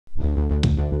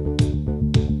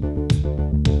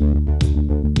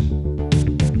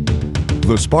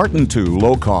The Spartan II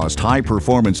low-cost,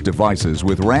 high-performance devices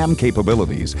with RAM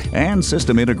capabilities and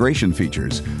system integration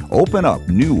features open up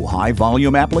new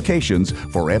high-volume applications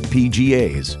for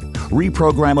FPGAs,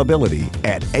 reprogrammability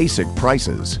at ASIC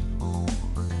prices.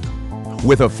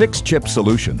 With a fixed-chip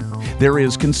solution, there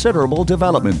is considerable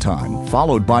development time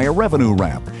followed by a revenue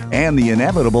ramp and the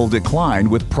inevitable decline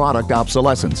with product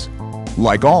obsolescence.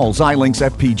 Like all Xilinx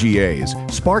FPGAs,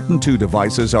 Spartan II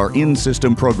devices are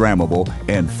in-system programmable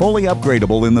and fully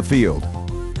upgradable in the field.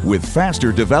 With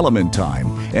faster development time,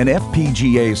 an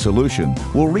FPGA solution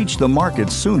will reach the market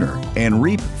sooner and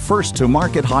reap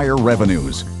first-to-market higher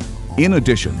revenues. In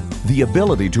addition, the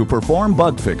ability to perform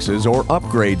bug fixes or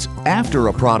upgrades after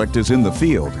a product is in the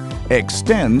field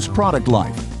extends product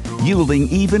life, yielding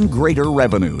even greater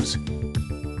revenues.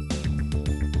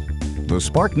 The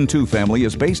Spartan II family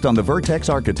is based on the Vertex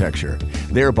Architecture,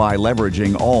 thereby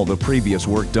leveraging all the previous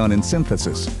work done in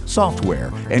synthesis,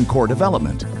 software, and core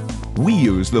development. We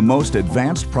use the most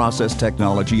advanced process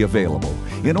technology available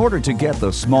in order to get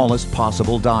the smallest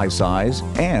possible die size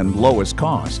and lowest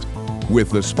cost. With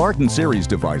the Spartan Series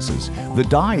devices, the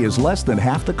die is less than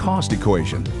half the cost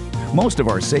equation. Most of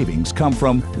our savings come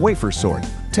from wafer sort,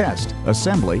 test,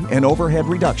 assembly, and overhead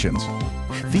reductions.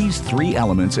 These three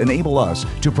elements enable us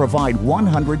to provide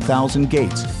 100,000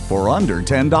 gates for under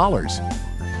 $10.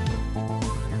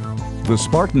 The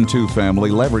Spartan II family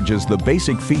leverages the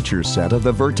basic feature set of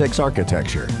the Vertex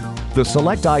Architecture. The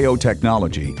Select I/O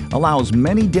technology allows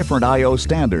many different I/O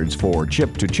standards for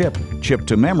chip-to-chip,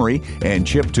 chip-to-memory, and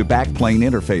chip-to-backplane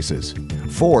interfaces.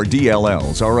 4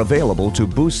 DLLs are available to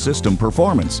boost system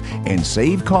performance and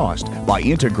save cost by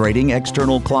integrating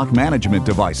external clock management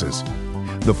devices.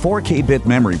 The 4K-bit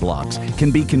memory blocks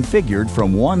can be configured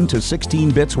from 1 to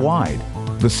 16 bits wide.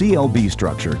 The CLB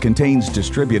structure contains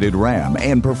distributed RAM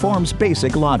and performs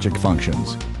basic logic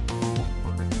functions.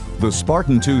 The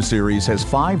Spartan II series has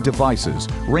 5 devices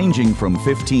ranging from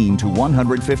 15 to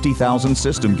 150,000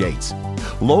 system gates.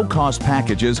 Low-cost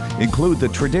packages include the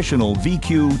traditional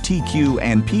VQ, TQ,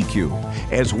 and PQ,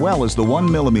 as well as the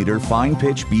 1mm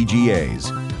fine-pitch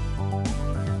BGAs.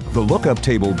 The lookup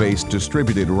table-based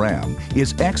distributed RAM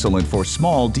is excellent for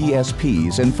small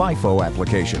DSPs and FIFO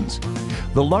applications.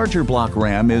 The larger block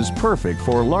RAM is perfect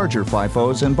for larger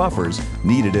FIFOs and buffers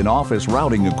needed in office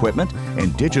routing equipment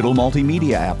and digital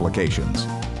multimedia applications.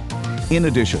 In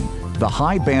addition, the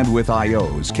high bandwidth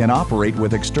I/Os can operate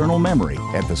with external memory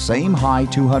at the same high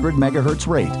 200 MHz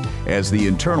rate as the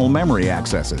internal memory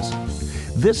accesses.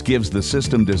 This gives the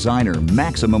system designer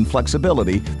maximum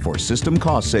flexibility for system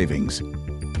cost savings.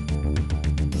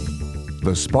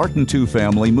 The Spartan II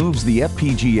family moves the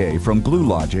FPGA from glue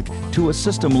logic to a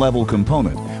system-level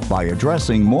component by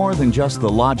addressing more than just the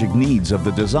logic needs of the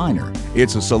designer.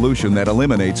 It's a solution that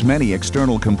eliminates many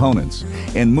external components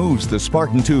and moves the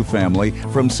Spartan II family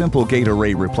from simple gate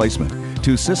array replacement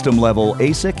to system-level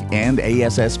ASIC and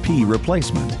ASSP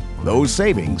replacement. Those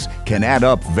savings can add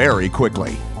up very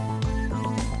quickly.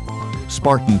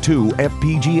 Spartan II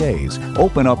FPGAs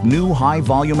open up new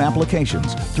high-volume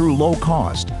applications through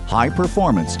low-cost,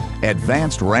 high-performance,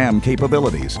 advanced RAM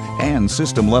capabilities, and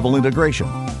system-level integration.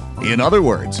 In other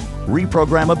words,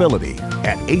 reprogrammability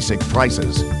at ASIC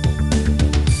prices.